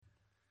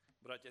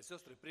Братья и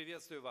сестры,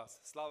 приветствую вас.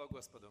 Слава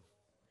Господу.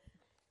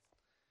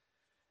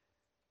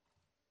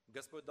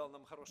 Господь дал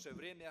нам хорошее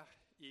время,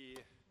 и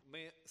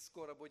мы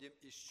скоро будем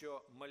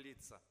еще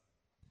молиться.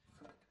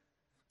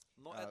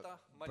 Но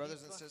это Brothers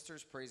and молитва.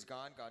 sisters, praise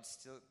God. God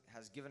still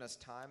has given us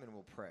time and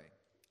we'll pray.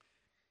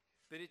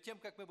 Перед тем,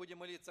 как мы будем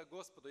молиться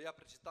Господу, я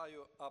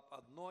прочитаю об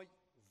одной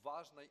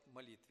важной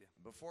молитве.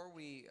 Before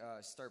we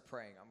start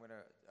praying, I'm going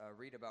to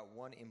read about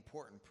one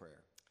important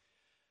prayer.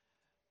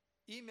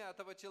 Имя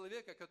этого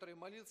человека, который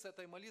молился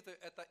этой молитвой,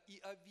 это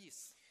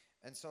Иовис.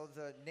 And so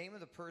the name of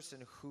the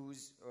person who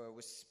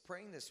was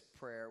praying this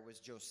prayer was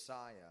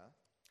Josiah.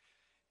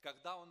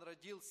 Когда он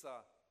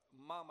родился,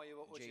 мама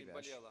его очень Jabesh.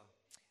 болела.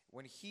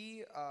 When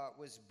he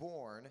was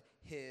born,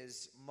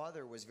 his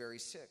mother was very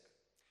sick.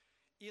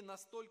 И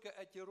настолько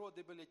эти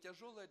роды были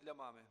тяжелые для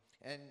мамы,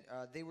 And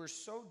they were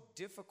so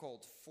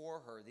difficult for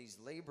her, these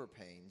labor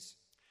pains,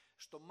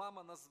 что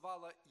мама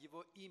назвала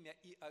его имя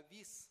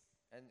Иовис.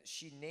 and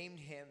she named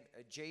him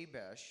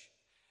Jabesh,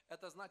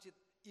 Это значит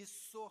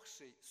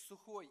иссохший,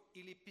 сухой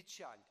или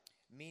печаль.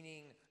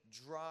 meaning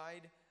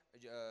dried,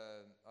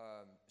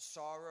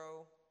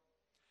 sorrow.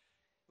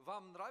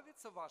 Вам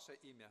нравится ваше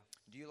имя?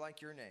 Do you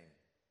like your name?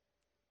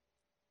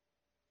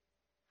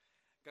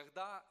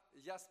 Когда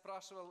я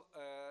спрашивал,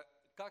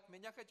 как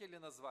меня хотели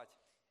назвать,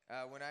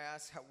 When I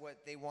asked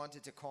what they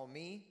wanted to call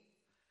me,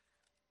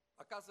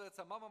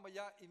 оказывается, мама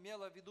моя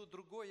имела в виду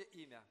другое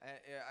имя.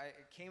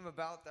 it came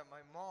about that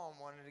my mom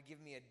wanted to give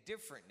me a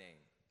different name.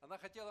 Она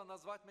хотела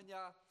назвать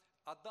меня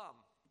Адам.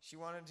 She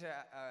wanted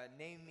to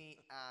name me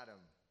Adam.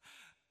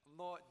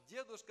 Но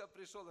дедушка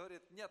пришел и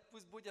говорит, нет,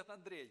 пусть будет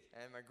Андрей.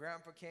 And my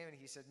grandpa came and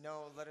he said,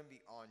 no, let him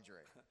be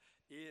Andre.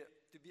 И,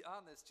 to be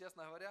honest,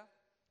 честно говоря,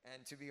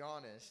 And to be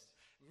honest,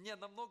 мне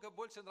намного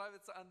больше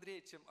нравится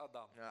Андрей, чем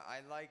Адам.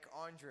 I like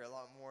Andre a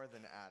lot more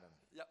than Adam.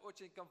 Я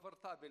очень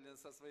комфортабелен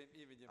со своим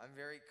именем. I'm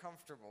very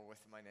comfortable with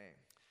my name.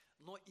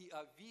 Но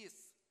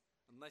Иовис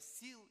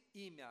носил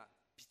имя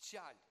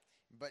печаль.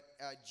 But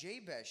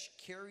Jabesh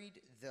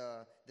carried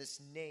this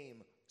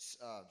name,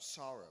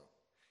 sorrow.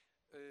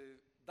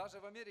 Даже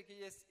в Америке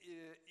есть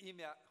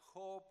имя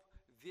Hope,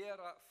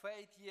 Вера,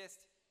 Faith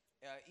есть.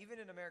 Even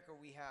in America,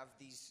 we have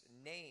these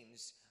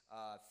names,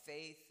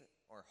 faith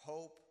or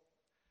hope.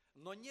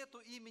 Но нету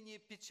имени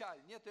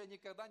печаль. Нету, я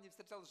никогда не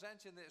встречал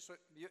женщины, что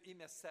ее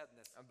имя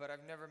Sadness. But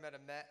I've never met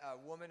a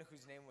woman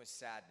whose name was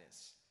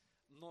sadness.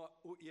 Но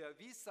у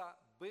Иовиса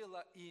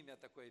было имя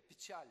такое,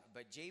 печаль.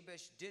 But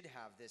Jabesh did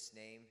have this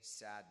name,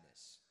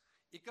 sadness.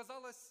 И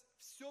казалось,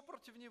 все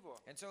против него.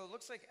 And so it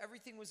looks like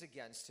everything was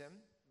against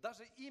him.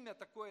 Даже имя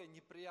такое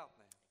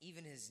неприятное.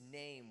 Even his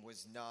name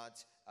was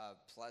not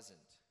pleasant.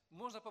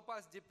 Можно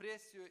попасть в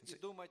депрессию и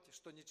думать,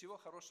 что ничего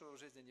хорошего в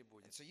жизни не And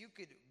будет. so you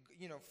could,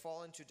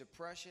 fall into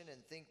depression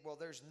and think, well,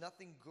 there's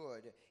nothing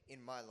good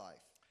in my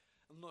life.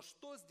 Но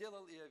что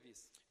сделал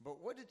Иовис? But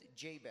what did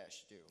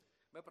Jabesh do?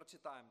 Мы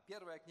прочитаем.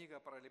 Первая книга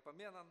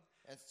Паралипоменон,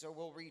 And so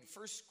we'll read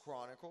 1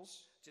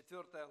 Chronicles,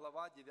 4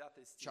 глава,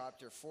 9 стих.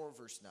 chapter 4,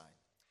 verse 9.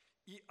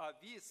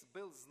 Иовис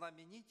был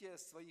знаменитее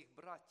своих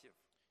братьев.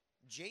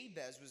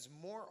 Jabez was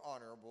more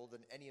honorable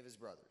than any of his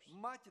brothers.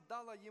 Мать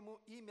дала ему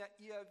имя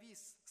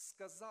Иовис,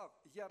 сказав,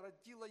 я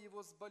родила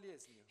его с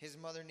болезнью. His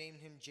mother named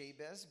him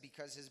Jabez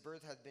because his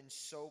birth had been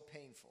so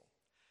painful.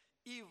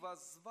 И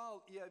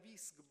воззвал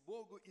Иовис к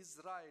Богу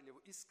Израилеву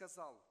и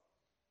сказал,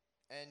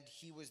 And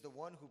he was the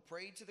one who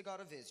prayed to the God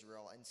of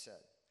Israel and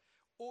said,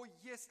 «О,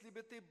 если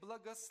бы ты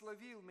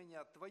благословил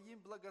меня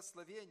твоим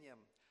благословением,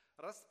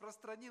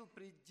 распространил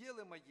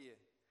пределы мои,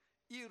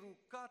 и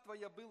рука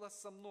твоя была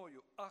со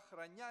мною,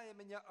 охраняя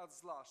меня от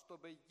зла,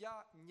 чтобы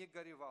я не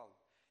горевал.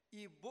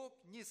 И Бог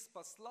не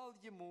спаслал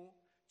ему,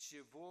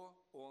 чего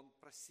он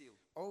просил».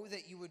 Oh,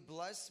 that you would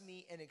bless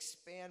me and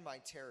expand my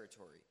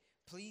territory.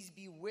 Please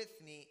be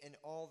with me in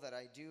all that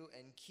I do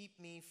and keep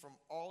me from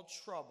all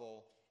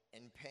trouble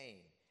and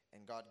pain.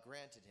 And God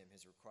granted him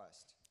his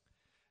request.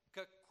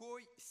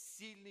 Какой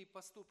сильный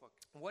поступок!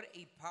 What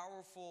a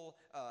powerful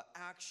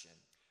action.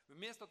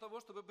 Вместо того,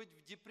 чтобы быть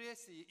в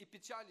депрессии и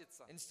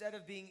печалиться, Instead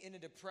of being in a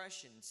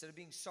depression, instead of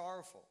being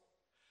sorrowful,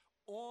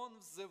 он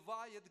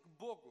взывает к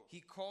Богу.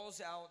 he calls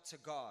out to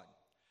God.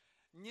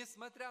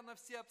 Несмотря на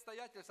все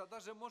обстоятельства,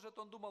 даже, может,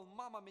 он думал,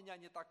 мама меня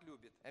не так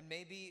любит. And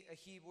maybe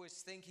he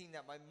was thinking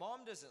that my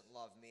mom doesn't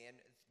love me,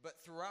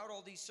 but throughout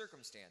all these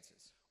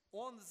circumstances,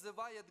 Он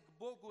взывает к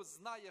Богу,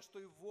 зная, что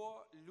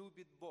его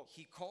любит Бог.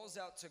 he calls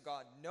out to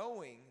God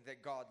knowing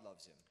that God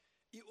loves him.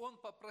 И он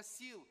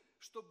попросил,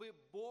 чтобы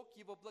Бог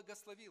его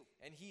благословил,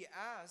 And he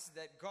asked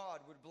that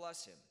God would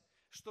bless him,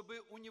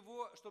 чтобы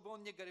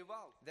он не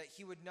горевал, that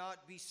he would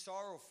not be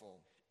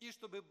sorrowful, и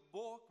чтобы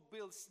Бог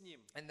был с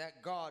ним. and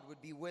that God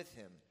would be with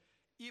him.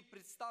 И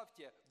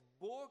представьте,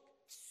 Бог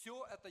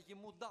все это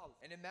ему дал.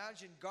 And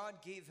imagine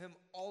God gave him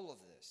all of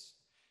this.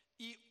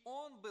 И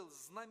он был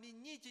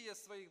знаменитее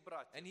своих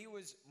братьев. And he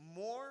was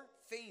more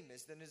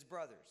famous than his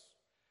brothers.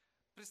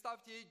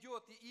 Представьте,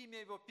 идет, и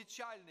имя его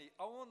печальный,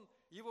 а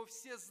его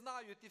все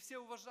знают и все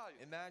уважают.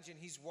 Imagine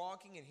he's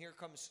walking and here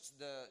comes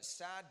the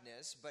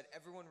sadness, but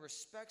everyone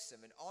respects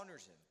him and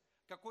honors him.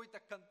 какой-то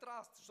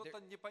контраст, что-то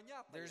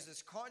непонятное. There's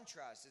this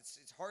contrast.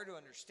 It's hard to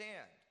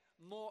understand.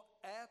 Но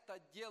это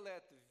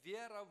делает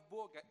вера в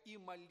Бога и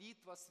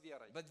молитва с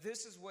верой. But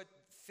this is what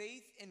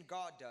faith in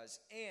God does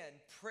and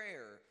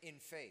prayer in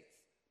faith.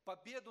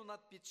 Победу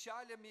над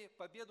печалями,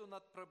 победу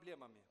над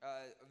проблемами.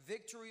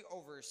 Victory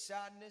over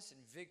sadness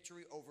and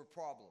victory over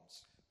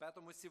problems.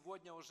 Поэтому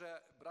сегодня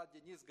уже брат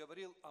Денис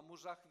говорил о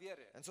мужах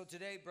веры. And so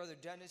today, Brother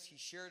Dennis, he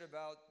shared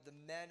about the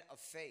men of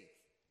faith.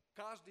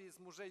 Каждый из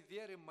мужей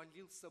веры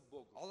молился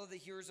Богу. All of the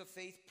heroes of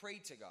faith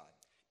prayed to God.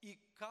 И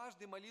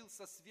каждый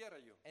молился с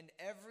верою. And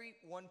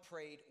everyone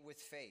prayed with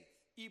faith.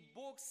 И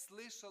Бог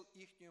слышал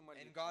ихнюю And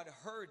молитву. God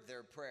heard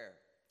their prayer.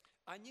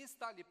 Они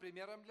стали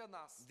примером для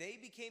нас. They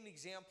became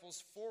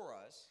examples for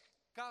us.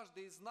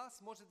 Каждый из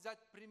нас может взять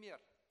пример.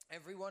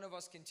 Every one of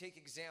us can take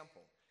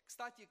example.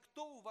 Кстати,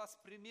 кто у вас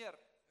пример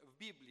в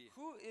Библии?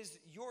 Who is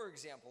your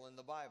example in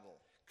the Bible?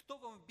 Кто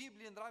вам в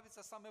Библии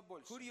нравится самое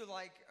больше? Who do you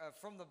like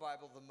from the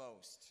Bible the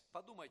most?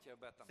 Подумайте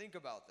об этом. Think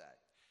about that.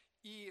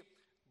 И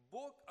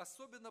Бог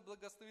особенно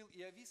благословил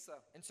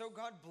Иовиса, And so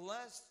God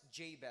blessed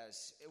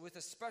Jabez with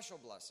a special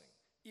blessing.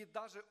 и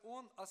даже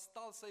он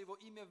остался его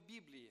имя в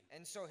Библии.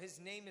 And so his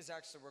name is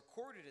actually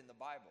recorded in the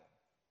Bible.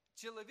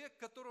 Человек,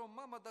 которого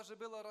мама даже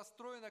была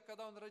расстроена,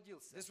 когда он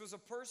родился. This was a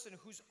person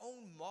whose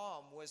own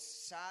mom was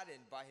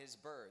saddened by his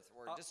birth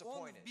or А он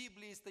disappointed. в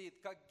Библии стоит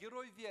как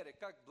герой веры,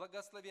 как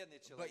благословенный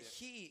But человек.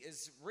 he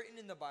is written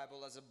in the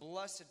Bible as a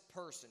blessed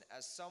person,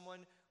 as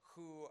someone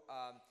who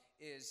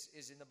is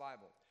in the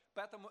Bible.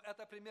 Поэтому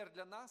это пример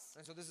для нас.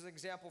 And so this is an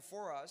example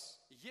for us.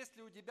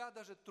 Если у тебя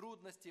даже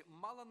трудности,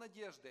 мало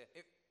надежды,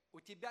 у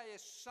тебя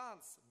есть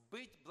шанс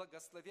быть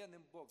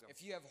благословенным Богом.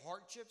 If you have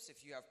hardships,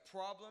 if you have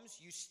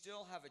problems, you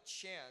still have a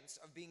chance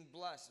of being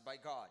blessed by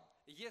God.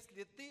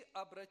 Если ты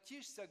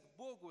обратишься к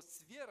Богу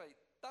с верой,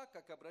 так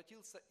как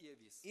обратился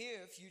Иовис.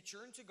 If you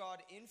turn to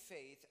God in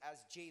faith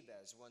as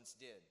Jabez once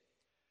did.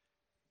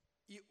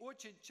 И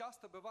очень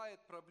часто бывает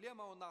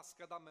проблема у нас,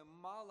 когда мы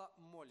мало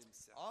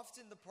молимся.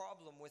 Often the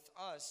problem with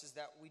us is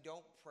that we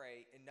don't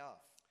pray enough.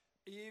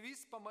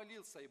 Иовис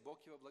помолился, и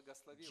Бог его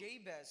благословил.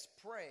 Jabez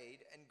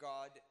prayed and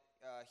God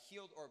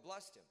healed or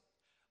blessed him.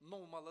 Но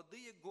в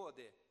молодые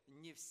годы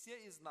не все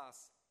из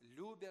нас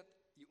любят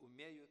и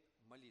умеют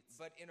молиться.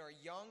 But in our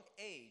young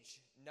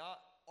age, not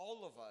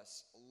all of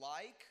us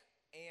like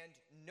and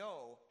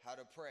know how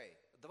to pray.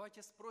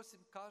 Давайте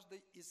спросим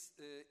каждый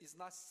из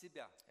нас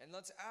себя. And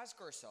let's ask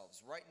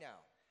ourselves right now,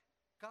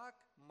 Как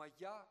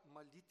моя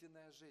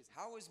молитвенная жизнь?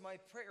 how is my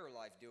prayer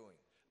life doing?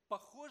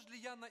 Похож ли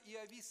я на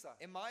Иовиса?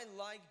 Am I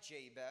like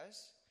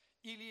Jabez?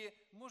 Или,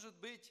 может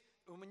быть,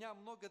 у меня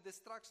много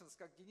distractions,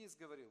 как Денис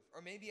говорил.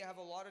 Or maybe I have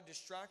a lot of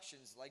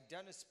distractions like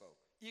Dennis spoke.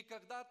 И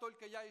когда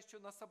только я еще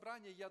на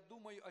собрании, я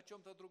думаю о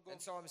чем-то другом.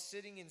 And so I'm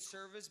sitting in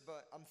service,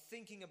 but I'm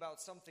thinking about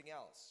something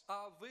else.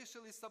 А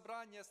вышел из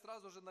собрания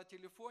сразу же на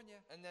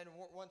телефоне. And then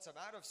once I'm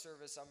out of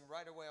service, I'm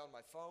right away on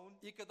my phone.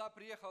 И когда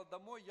приехал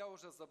домой, я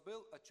уже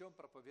забыл, о чем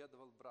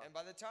проповедовал брат. And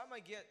by the time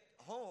I get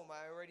home,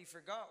 I already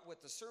forgot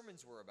what the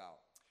sermons were about.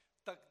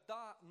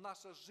 Тогда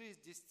наша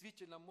жизнь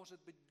действительно может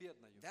быть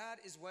бедной.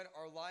 That is when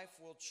our life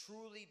will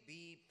truly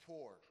be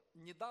poor.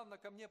 Недавно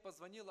ко мне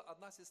позвонила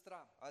одна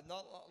сестра.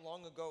 Not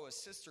long ago, a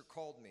sister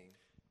called me.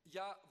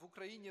 Я в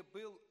Украине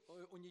был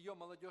у нее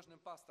молодежным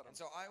пастором. And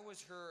so I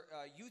was her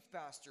youth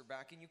pastor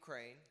back in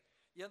Ukraine.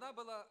 И она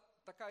была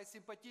такая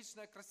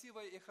симпатичная,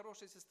 красивая и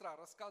хорошая сестра,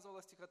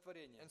 рассказывала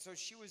стихотворения. And so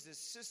she was this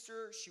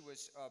sister. She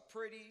was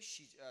pretty.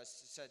 She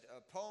said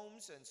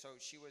poems. And so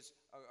she was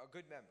a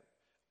good member.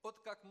 Вот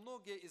как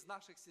многие из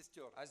наших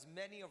сестер. As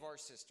many of our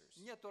sisters.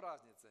 Нету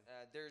разницы.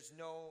 There's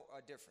no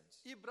difference.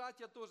 И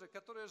братья тоже,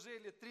 которые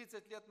жили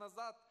 30 лет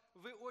назад,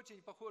 вы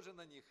очень похожи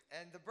на них.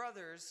 And the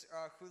brothers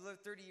who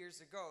lived 30 years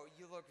ago,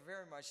 you look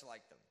very much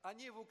like them.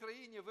 Они в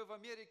Украине, вы в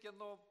Америке,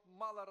 но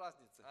мало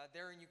разницы.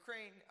 They're in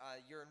Ukraine.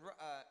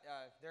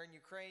 They're in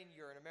Ukraine.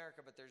 You're in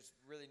America, but there's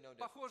really no difference.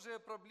 Похожие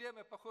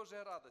проблемы,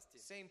 похожие радости.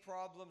 Same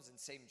problems and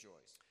same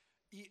joys.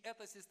 И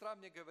эта сестра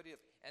мне говорит,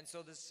 And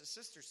so this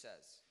sister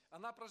says,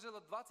 она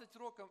прожила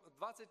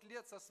 20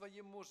 лет со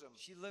своим мужем.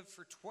 she lived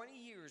for 20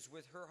 years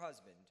with her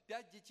husband,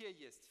 5 детей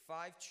есть.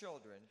 5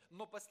 children,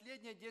 Но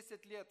последние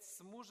 10 лет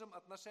с мужем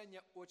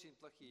отношения очень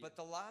плохие. but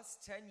the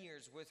last 10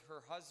 years with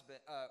her husband,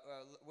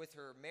 with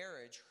her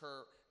marriage,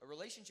 her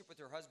relationship with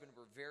her husband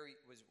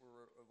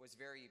was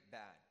very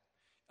bad.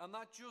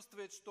 Она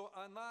чувствует, что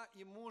она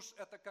и муж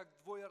это как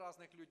двое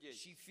разных людей.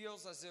 She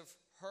feels as if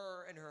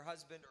her and her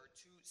husband are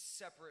two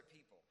separate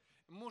people.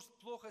 Муж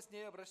плохо с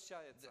ней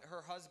обращается.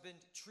 Her husband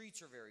treats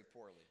her very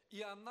poorly.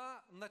 И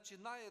она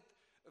начинает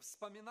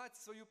вспоминать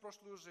свою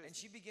прошлую And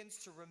she жизнь. begins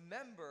to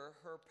remember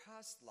her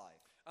past life.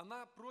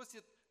 Она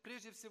просит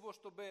прежде всего,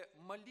 чтобы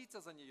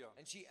молиться за нее.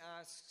 And she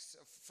asks,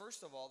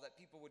 first of all, that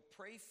people would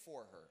pray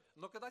for her.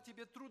 Но когда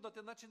тебе трудно,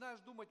 ты начинаешь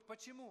думать,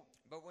 почему?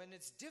 But when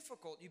it's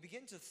difficult, you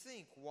begin to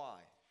think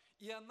why.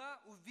 И она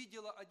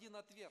увидела один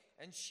ответ.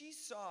 And she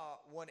saw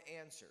one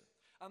answer.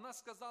 Она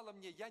сказала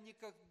мне: я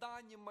никогда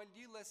не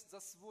молилась за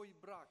свой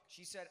брак.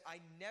 She said,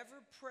 I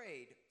never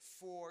prayed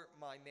for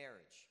my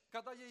marriage.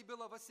 Когда ей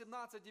было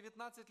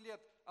 18-19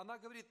 лет, она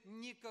говорит: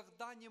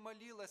 никогда не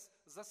молилась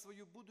за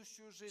свою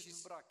будущую жизнь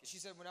в браке. She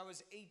said, when I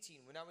was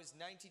 18, when I was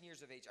 19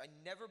 years of age, I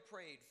never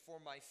prayed for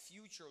my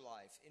future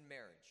life in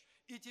marriage.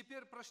 И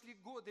теперь прошли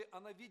годы,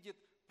 она видит,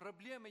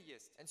 проблемы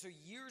есть. And so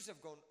years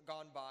have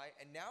gone by,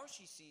 and now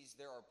she sees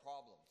there are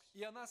problems.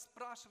 И она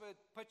спрашивает,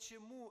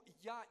 почему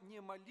я не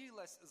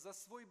молилась за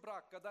свой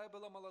брак, когда я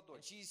была молодой.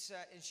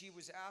 And she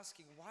was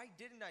asking, why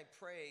didn't I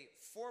pray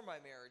for my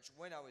marriage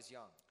when I was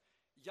young?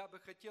 Я бы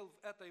хотел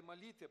в этой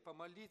молитве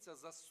помолиться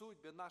за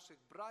судьбы наших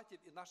братьев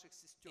и наших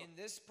сестер. In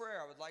this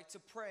prayer, I would like to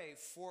pray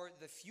for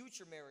the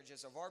future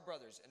marriages of our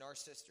brothers and our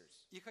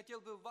sisters. И хотел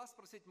бы вас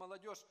спросить,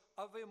 молодежь,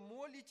 а вы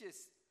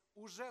молитесь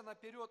уже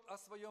наперед о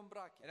своем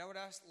браке? And I would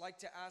like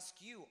to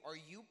ask you, are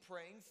you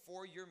praying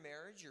for your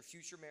marriage, your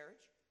future marriage?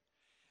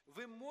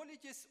 Вы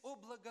молитесь о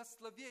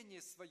благословении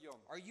своем?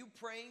 Are you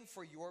praying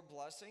for your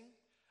blessing?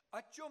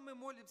 О чем мы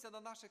молимся на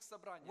наших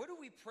собраниях? What do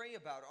we pray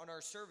about on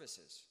our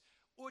services?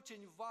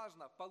 Очень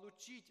важно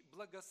получить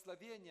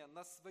благословение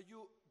на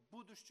свою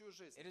будущую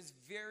жизнь. It is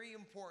very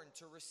important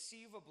to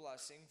receive a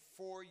blessing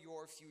for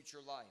your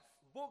future life.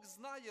 Бог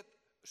знает,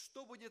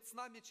 что будет с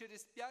нами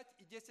через 5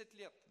 и 10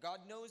 лет.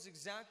 God knows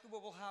exactly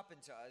what will happen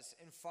to us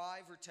in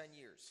 5 or 10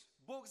 years.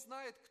 Бог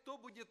знает, кто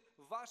будет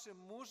вашим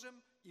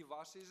мужем и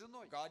вашей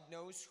женой. God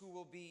knows who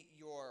will be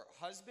your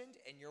husband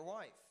and your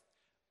wife.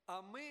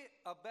 А мы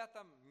об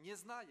этом не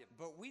знаем.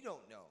 But we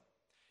don't know.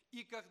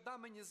 И когда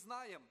мы не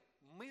знаем,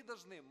 мы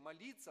должны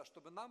молиться,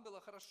 чтобы нам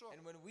было хорошо.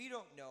 And when we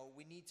don't know,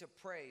 we need to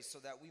pray so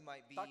that we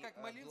might be Так как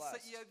молился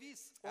blessed.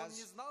 Иовис, он As-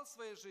 не знал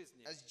своей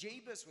жизни. As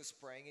Jabez was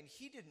praying, and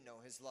he didn't know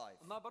his life.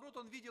 Наоборот,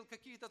 он видел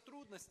какие-то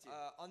трудности.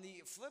 On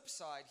the flip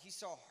side, he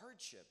saw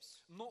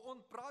hardships. Но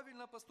он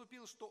правильно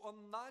поступил, что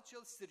он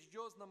начал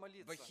серьезно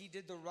молиться. But he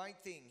did the right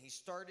thing. He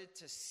started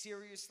to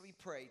seriously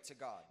pray to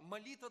God.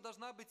 Молитва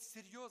должна быть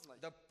серьезной.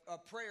 The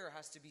prayer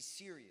has to be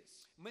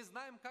serious. Мы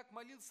знаем, как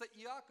молился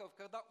Иаков,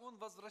 когда он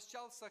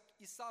возвращался к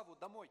Исаву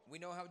домой. We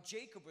know how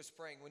Jacob was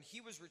praying when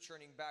he was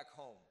returning back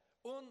home.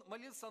 Он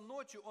молился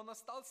ночью, он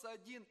остался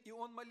один, и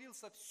он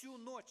молился всю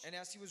ночь. And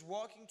as he was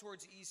walking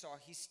towards Esau,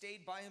 he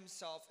stayed by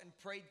himself and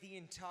prayed the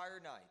entire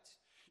night.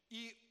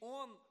 И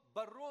он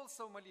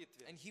боролся в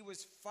молитве. And he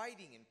was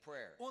fighting in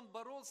prayer. Он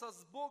боролся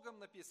с Богом,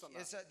 написано.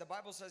 The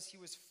Bible says he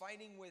was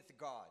fighting with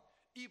God.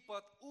 И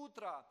под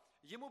утро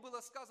ему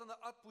было сказано: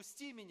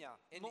 отпусти меня.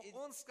 Но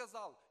он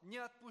сказал: не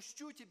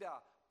отпущу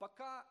тебя,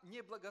 пока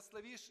не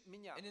благословишь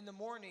меня. And in the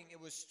morning it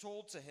was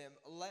told to him,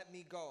 let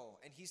me go.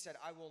 And he said,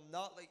 I will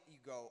not let you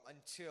go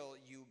until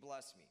you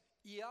bless me.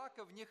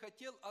 Иаков не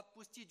хотел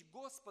отпустить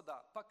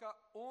Господа, пока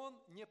он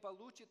не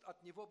получит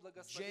от него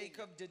благословение.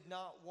 Jacob did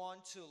not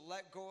want to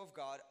let go of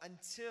God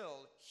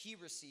until he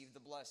received the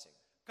blessing.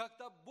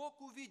 Когда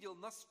Бог увидел,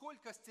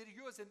 насколько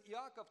серьезен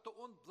Иаков, то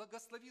он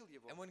благословил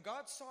его. And when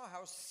God saw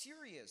how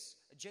serious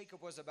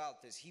Jacob was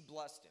about this, he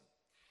blessed him.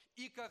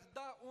 И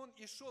когда он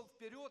и шел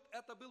вперед,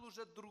 это был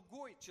уже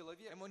другой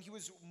человек. And when he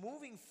was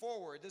moving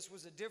forward, this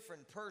was a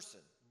different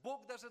person.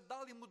 Бог даже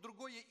дал ему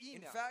другое In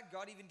имя. fact,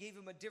 God even gave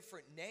him a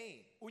different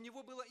name. У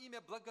него было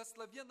имя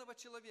благословенного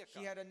человека.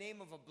 He had a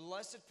name of a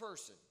blessed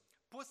person.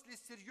 После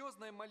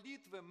серьезной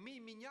молитвы мы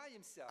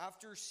меняемся.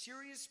 After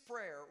serious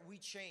prayer, we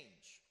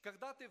change.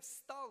 Когда ты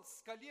встал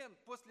с колен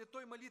после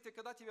той молитвы,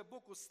 когда тебя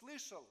Бог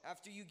услышал,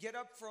 After you get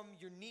up from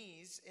your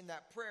knees in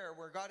that prayer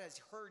where God has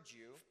heard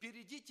you,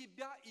 впереди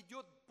тебя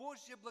идет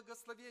Божье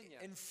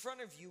благословение. in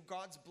front of you,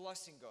 God's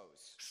blessing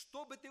goes.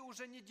 Что бы ты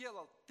уже ни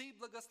делал, ты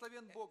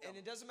благословен Богом. And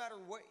it doesn't matter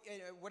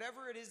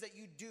whatever it is that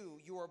you do,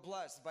 you are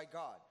blessed by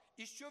God.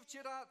 Еще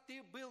вчера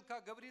ты был,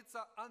 как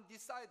говорится,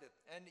 undecided.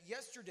 And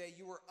yesterday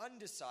you were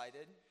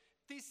undecided,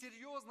 Ты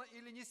серьезно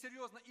или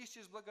несерьезно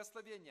ищешь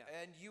благословения.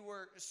 and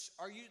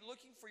are you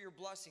looking for your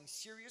blessing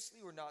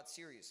seriously or not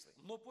seriously?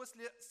 Но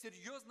после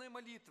серьезной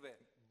молитвы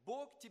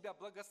Бог тебя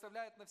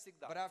благословляет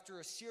навсегда. But after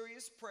a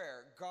serious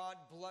prayer, God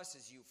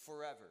blesses you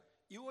forever.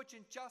 И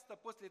очень часто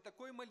после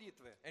такой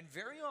молитвы And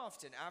very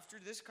often after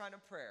this kind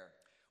of prayer,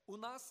 у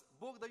нас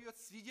Бог дает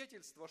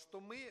свидетельство, что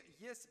мы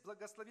есть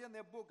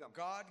благословенные Богом,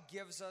 God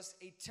gives us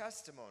a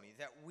testimony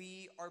that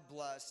we are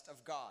blessed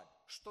of God,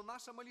 что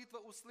наша молитва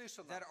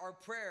услышана. that our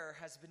prayer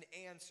has been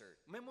answered.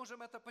 Мы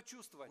можем это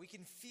почувствовать. We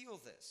can feel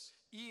this.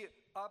 И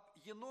об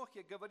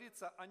Енохе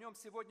говорится, о нем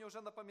сегодня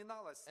уже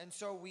напоминалось. And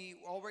so we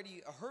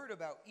already heard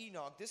about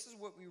Enoch. This is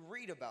what we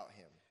read about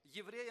him.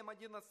 Евреям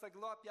 11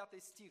 глава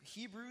 5 стих.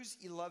 Hebrews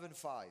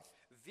 11:5.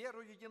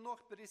 «Верою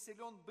Енох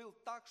переселен был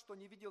так, что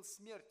не видел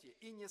смерти,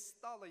 и не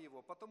стало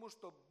его, потому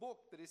что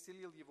Бог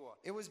переселил его».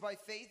 It was by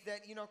faith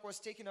that Enoch was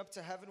taken up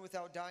to heaven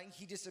without dying.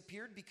 He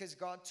disappeared because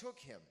God took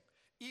him.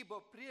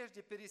 Ибо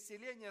прежде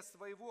переселения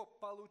своего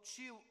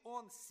получил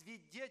он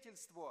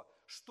свидетельство,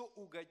 что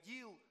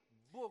угодил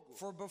Богу.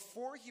 For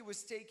before he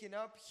was taken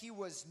up, he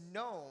was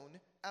known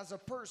as a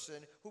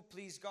person who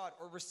pleased God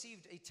or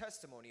received a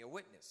testimony, a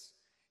witness.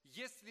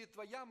 Если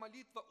твоя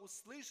молитва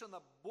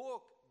услышана,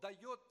 Бог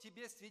дает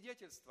тебе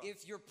свидетельство.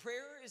 If your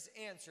prayer is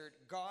answered,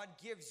 God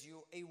gives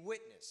you a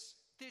witness.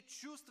 Ты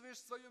чувствуешь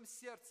в своем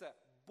сердце,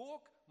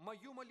 Бог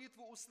мою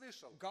молитву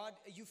услышал. God,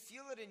 you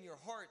feel it in your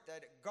heart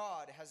that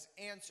God has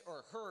answered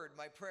or heard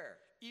my prayer.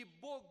 И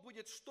Бог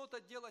будет что-то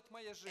делать в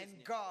моей жизни.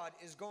 And God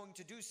is going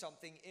to do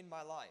something in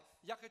my life.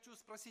 Я хочу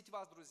спросить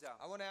вас, друзья,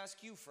 I want to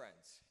ask you,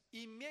 friends,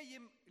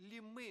 имеем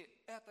ли мы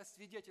это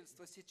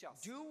свидетельство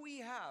сейчас? do we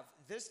have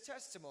this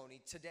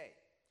testimony today?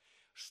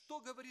 Что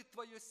говорит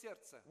твое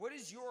сердце? What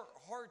does your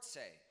heart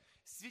say?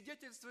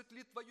 Свидетельствует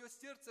ли твое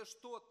сердце,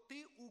 что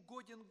ты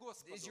угоден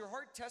Is your Господу?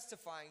 heart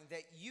testifying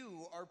that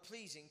you are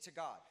pleasing to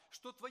God?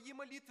 Что твои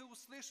молитвы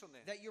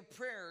услышаны? That your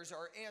prayers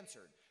are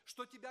answered?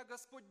 Что тебя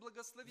Господь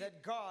благословит?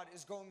 That God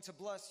is going to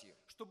bless you?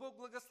 Что Бог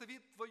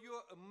благословит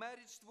твое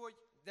marriage твой?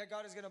 That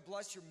God is going to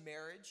bless your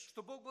marriage?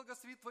 Что Бог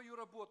благословит твою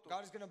работу?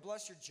 God is going to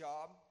bless your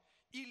job?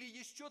 Или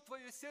еще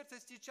твое сердце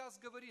сейчас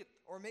говорит,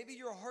 Or maybe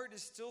your heart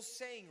is still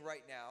saying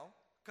right now,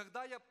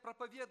 когда я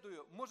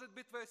проповедую, может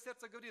быть, твое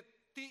сердце говорит,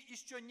 ты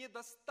еще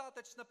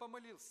недостаточно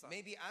помолился.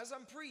 maybe as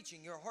I'm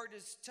preaching, your heart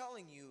is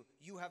telling you,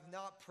 you have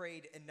not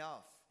prayed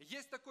enough.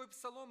 Есть такой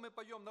псалом, мы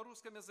поем на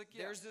русском языке.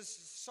 There's this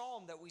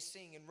psalm that we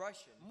sing in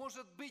Russian.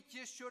 Может быть,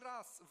 еще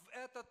раз в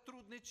этот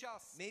трудный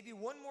час Maybe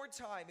one more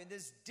time in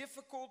this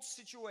difficult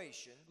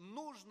situation,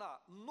 нужно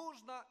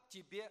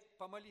тебе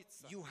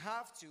помолиться. you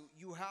have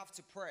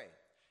to pray.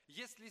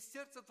 Если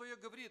сердце твое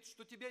говорит,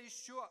 что тебе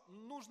еще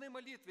нужны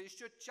молитвы,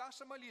 еще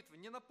чаша молитвы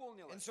не And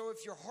наполнилась, so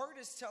if your heart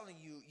is telling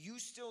you, you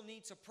still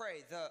need to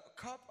pray, the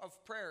cup of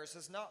prayers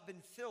has not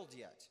been filled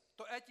yet.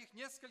 то этих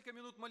несколько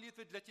минут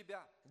молитвы для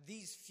тебя.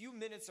 These few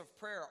minutes of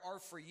prayer are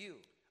for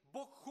you.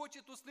 Бог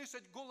хочет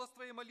услышать голос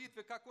твоей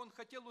молитвы, как Он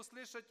хотел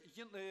услышать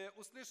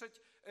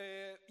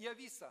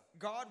Иовиса.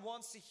 God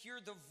wants to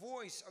hear the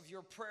voice of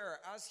your prayer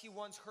as he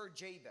once heard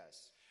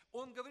Jabez.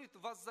 Он говорит,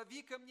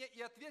 воззови ко мне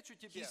и отвечу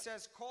He тебе.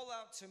 says, call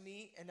out to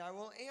me and I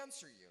will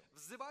answer you.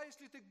 Взываешь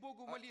ли ты к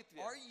Богу в молитве?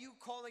 Are you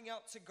calling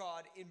out to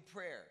God in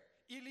prayer?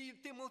 Или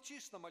ты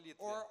молчишь на молитве?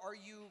 Or are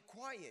you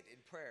quiet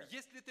in prayer?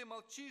 Если ты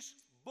молчишь,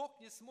 Бог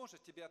не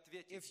сможет тебе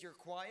ответить. If you're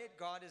quiet,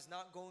 God is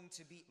not going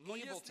to be Но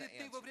able to если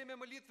ты во answer. время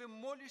молитвы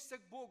молишься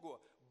к Богу,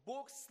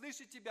 Бог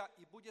слышит тебя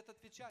и будет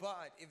отвечать.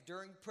 But if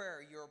during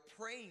prayer you're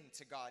praying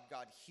to God,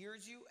 God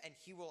hears you and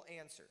he will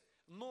answer.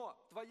 Но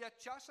твоя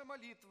чаша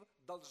молитв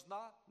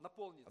должна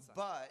наполниться.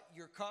 But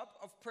your cup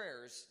of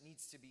prayers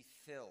needs to be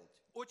filled.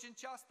 Очень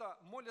часто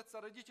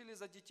молятся родители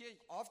за детей.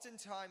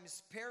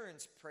 Oftentimes,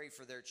 parents pray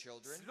for their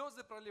children,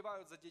 Слезы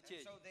проливают за and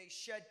детей. so they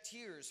shed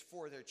tears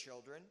for their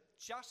children.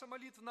 Чаша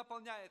молитв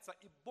наполняется,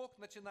 и Бог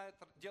начинает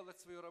делать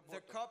свою The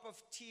работу. cup of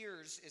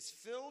tears is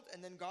filled,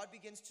 and then God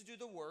begins to do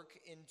the work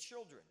in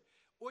children.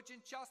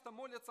 Очень часто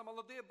молятся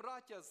молодые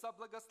братья за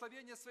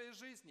благословение своей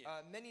жизни.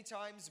 Many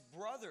times,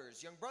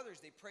 brothers, young brothers,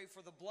 they pray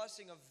for the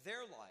blessing of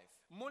their life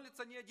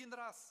Молятся не один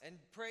раз, and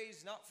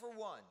prays not for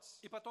once,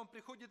 и потом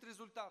приходит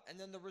результат. and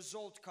then the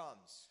result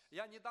comes.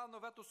 Я недавно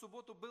в эту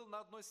субботу был на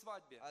одной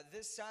свадьбе,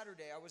 This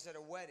Saturday, I was at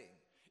a wedding,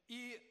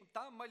 и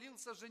там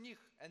молился жених.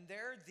 and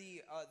there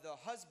the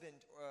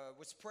husband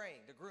was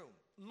praying, the groom.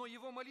 Но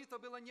его молитва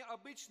была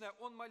необычная,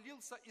 он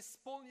молился,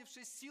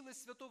 исполнившись силой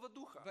Святого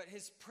Духа. But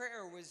his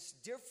prayer was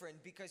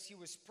different because he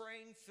was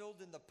praying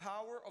filled in the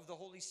power of the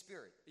Holy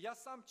Spirit. Я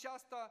сам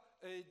часто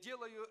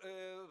делаю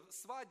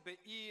свадьбы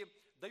и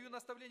даю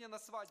наставления на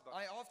свадьбах.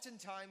 I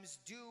oftentimes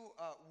do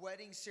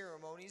wedding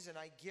ceremonies, and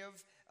I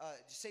give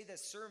say the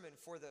sermon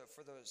for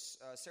those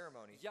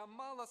ceremonies. Я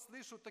мало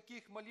слышу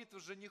таких молитв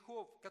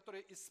женихов,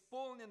 которые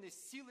исполнены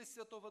силой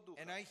Святого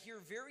Духа. And I hear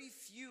very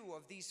few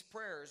of these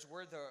prayers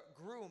where the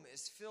groom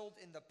is filled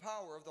in the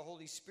power of the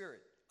Holy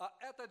Spirit. А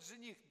этот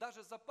жених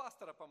даже за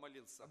пастора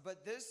помолился.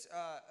 But this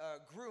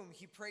groom,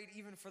 he prayed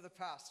even for the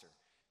pastor.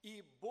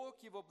 И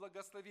Бог его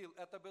благословил,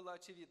 это было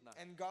очевидно.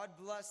 And God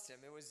blessed him.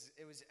 It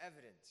was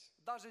evident.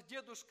 Даже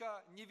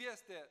дедушка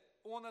невесты,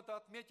 он это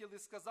отметил и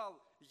сказал,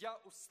 я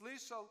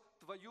услышал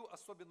твою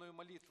особенную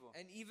молитву.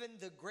 And even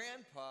the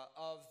grandpa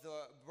of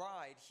the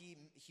bride, he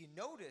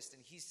noticed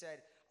and he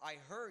said, I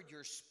heard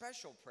your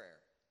special prayer.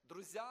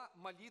 Друзья,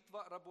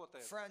 молитва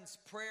работает. Friends,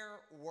 prayer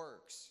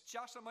works.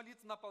 Чаша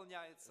молитв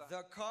наполняется.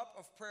 The cup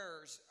of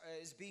prayers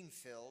is being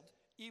filled.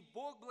 И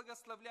Бог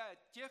благословляет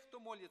тех, кто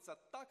молится,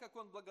 так, как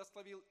Он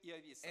благословил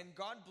Иовиса. And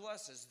God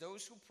blesses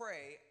those who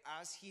pray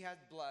as he had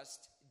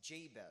blessed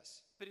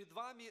Jabez. Перед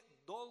вами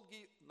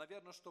долгий,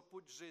 наверное, что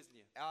путь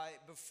жизни.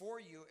 Before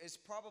you is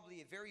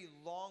probably a very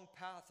long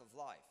path of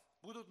life.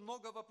 Будут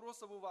много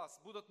вопросов у вас,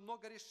 будут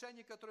много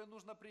решений, которые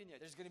нужно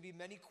принять, There's going to be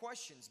many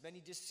questions,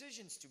 many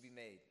decisions to be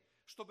made.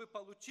 чтобы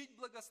получить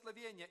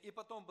благословение и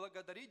потом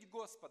благодарить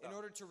Господа. In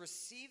order to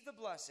receive the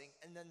blessing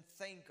and then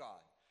thank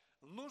God.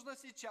 Нужно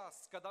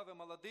сейчас, когда вы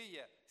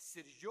молодые,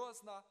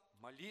 серьезно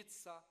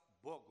молиться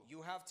Богу.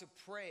 You have to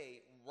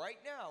pray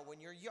right now when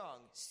you're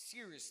young,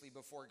 seriously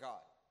before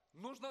God.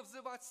 Нужно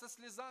взывать со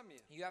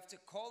слезами. You have to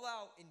call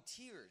out in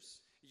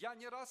tears. Я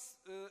не раз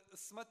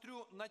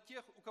смотрю на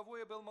тех, у кого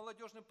я был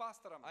молодежным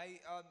пастором.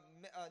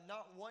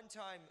 not one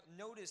time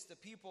noticed the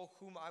people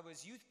whom I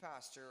was youth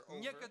pastor over.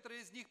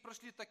 Некоторые из них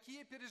прошли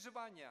такие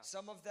переживания,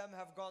 Some of them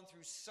have gone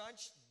through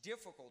such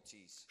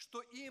difficulties.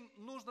 что им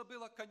нужно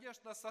было,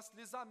 конечно, со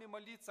слезами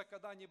молиться,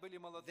 когда они были They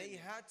молодыми.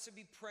 had to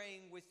be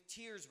praying with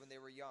tears when they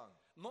were young.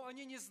 Но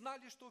они не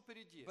знали, что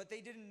впереди. But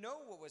they didn't know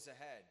what was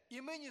ahead. И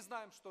мы не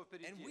знаем, что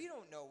And we впереди.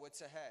 don't know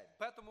what's ahead.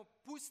 Поэтому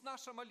пусть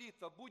наша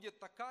молитва будет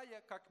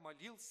такая, как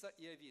молился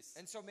Иовис.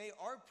 And so may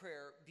our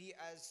prayer be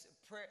as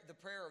the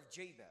prayer of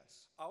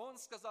Jabez. А он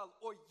сказал: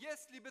 «О,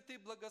 если бы ты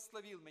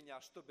благословил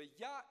меня, чтобы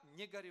я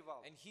не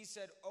горевал». And he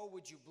said, "Oh,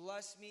 would you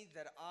bless me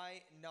that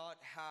I not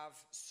have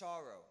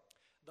sorrow?"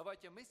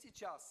 Давайте мы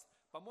сейчас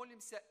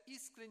помолимся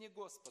искренне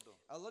Господу.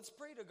 Let's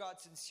pray to God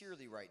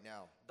sincerely right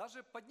now.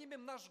 Даже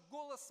поднимем наш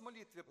голос в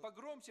молитве,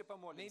 погромче Maybe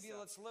помолимся.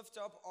 let's lift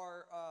up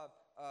our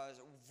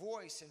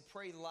voice and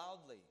pray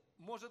loudly.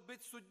 Может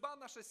быть, судьба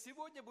наша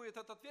сегодня будет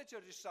этот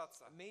вечер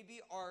решаться.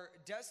 Maybe our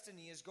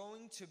destiny is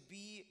going to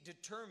be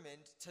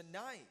determined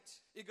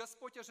tonight. И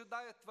Господь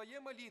ожидает твоей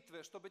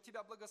молитвы, чтобы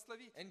тебя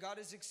благословить. And God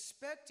is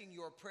expecting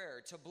your prayer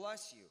to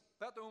bless you.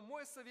 Поэтому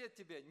мой совет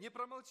тебе: не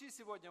промолчи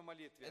сегодня в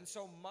молитве. And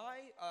so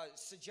my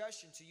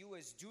suggestion to you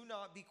is do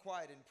not be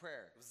quiet in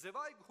prayer.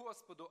 Взывай к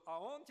Господу, а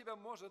Он тебя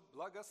может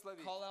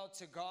благословить. Call out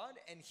to God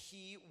and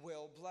He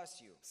will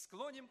bless you.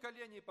 Склоним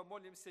колени и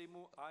помолимся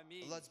Ему.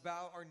 Аминь. Let's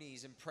bow our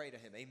knees and pray to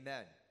Him. Amen.